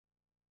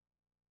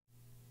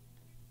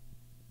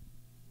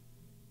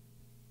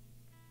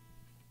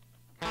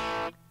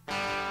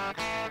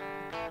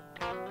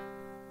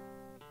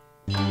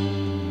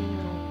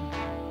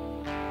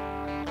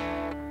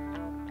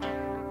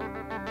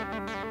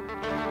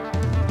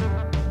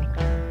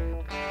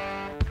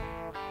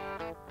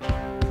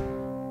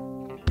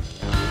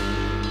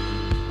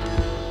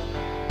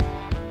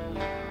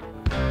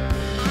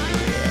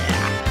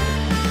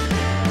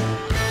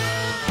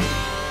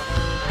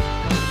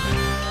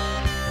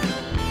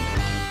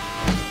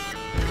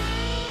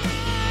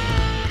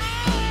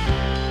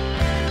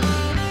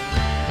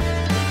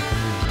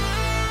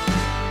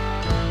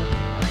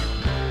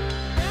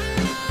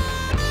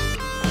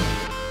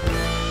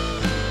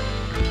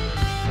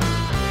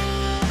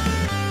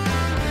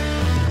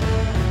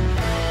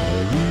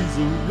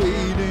are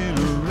waiting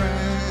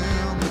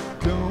around the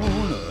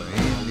corner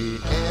in the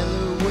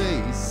alleyway,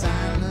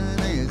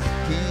 silent as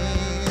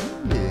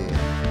candy,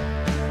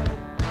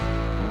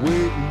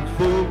 waiting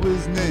for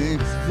his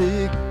next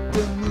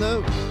victim.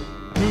 Love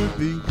could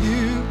be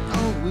you,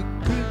 or it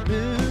could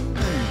be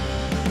me.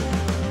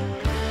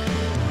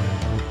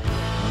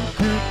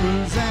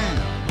 Cooper's out,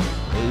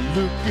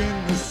 look in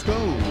the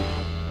scope,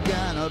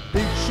 got a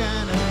big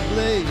shining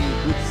blade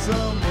with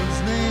someone's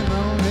name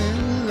on it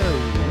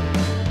low.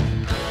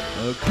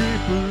 A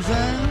creeper's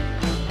out,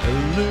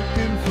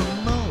 looking for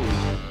more.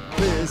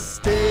 Best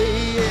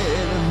stay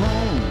at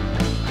home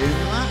and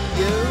lock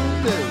your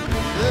door.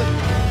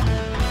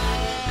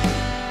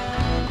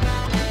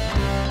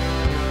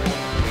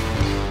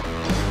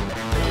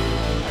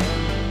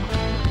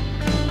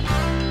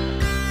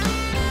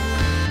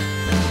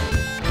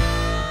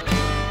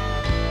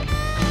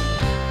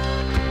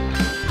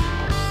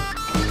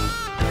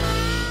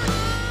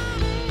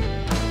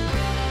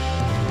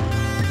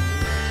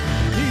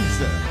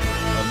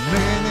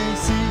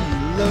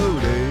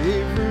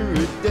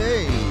 Every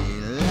day,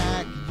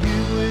 like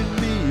you and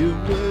me, are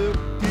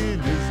working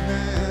his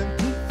 9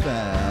 to 5.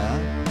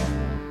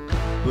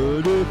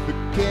 But if it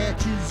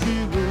catches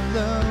you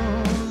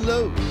alone,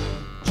 low,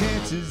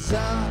 chances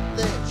are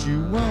that you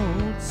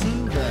won't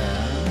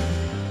survive.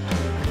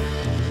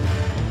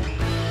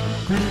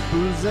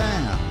 Creepers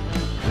out,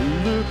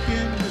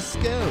 looking to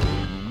scope,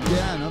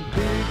 got a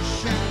big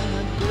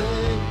shining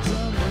blade,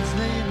 someone's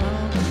name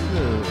on the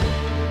glove.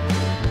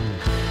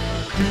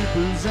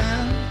 Creepers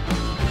out,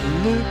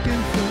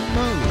 looking for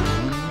more.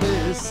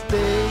 Best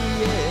stay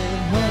at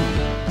home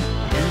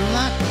and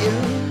lock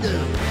your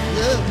door.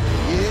 Yeah,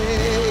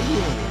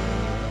 yeah.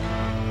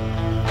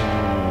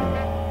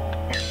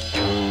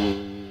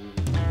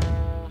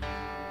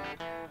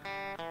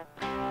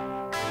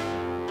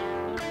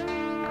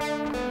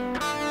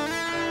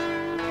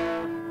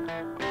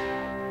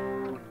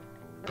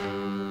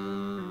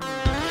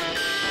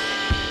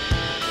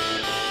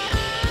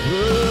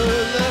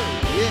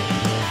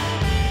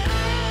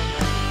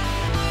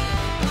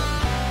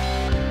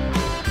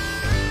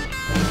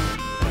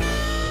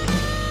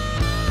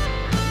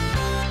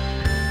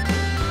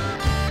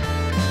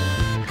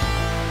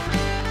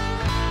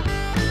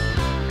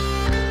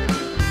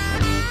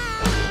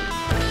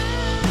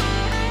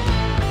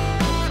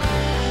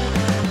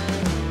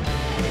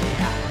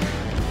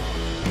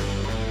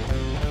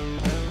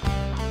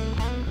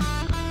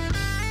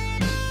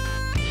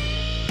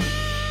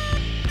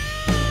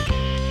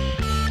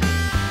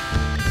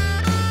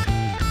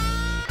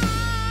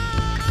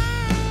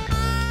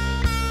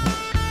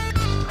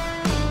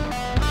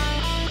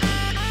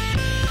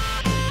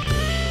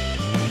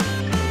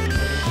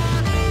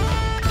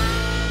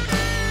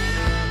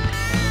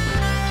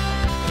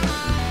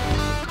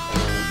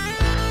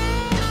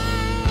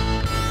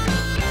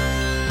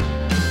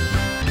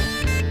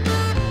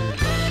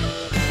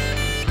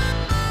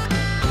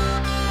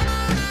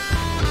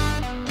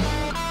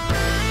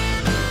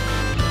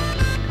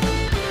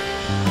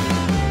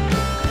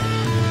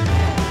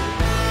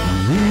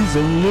 He's a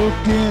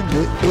looking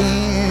to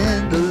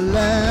end a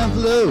life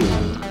low.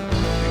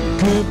 It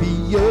could be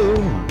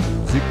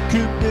yours, it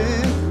could be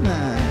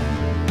mine.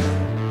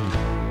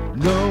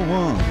 No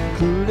one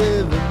could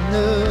ever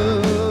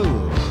know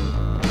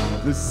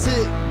the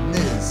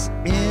sickness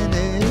in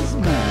his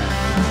mind.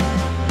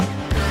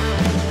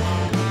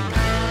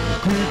 The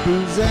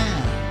creeper's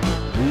out,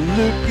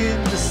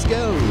 looking to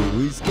scope.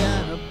 He's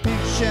got a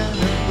big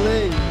shining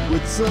blade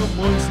with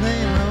someone's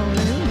name on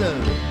it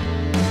low.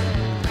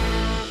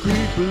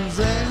 Creepers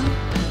out,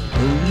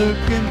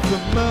 looking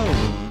for more.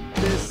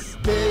 Best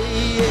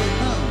stay at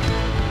home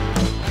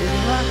and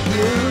lock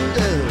your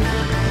door.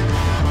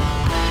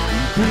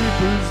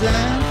 Creepers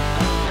out,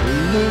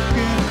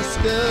 looking to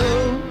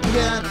scope.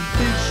 Got a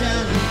big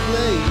shining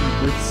blade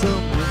with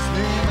someone's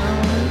name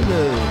on it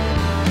low.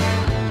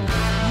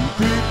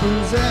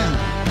 Creepers out,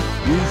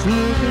 he's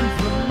looking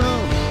for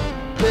more.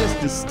 Best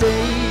to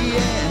stay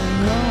at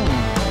home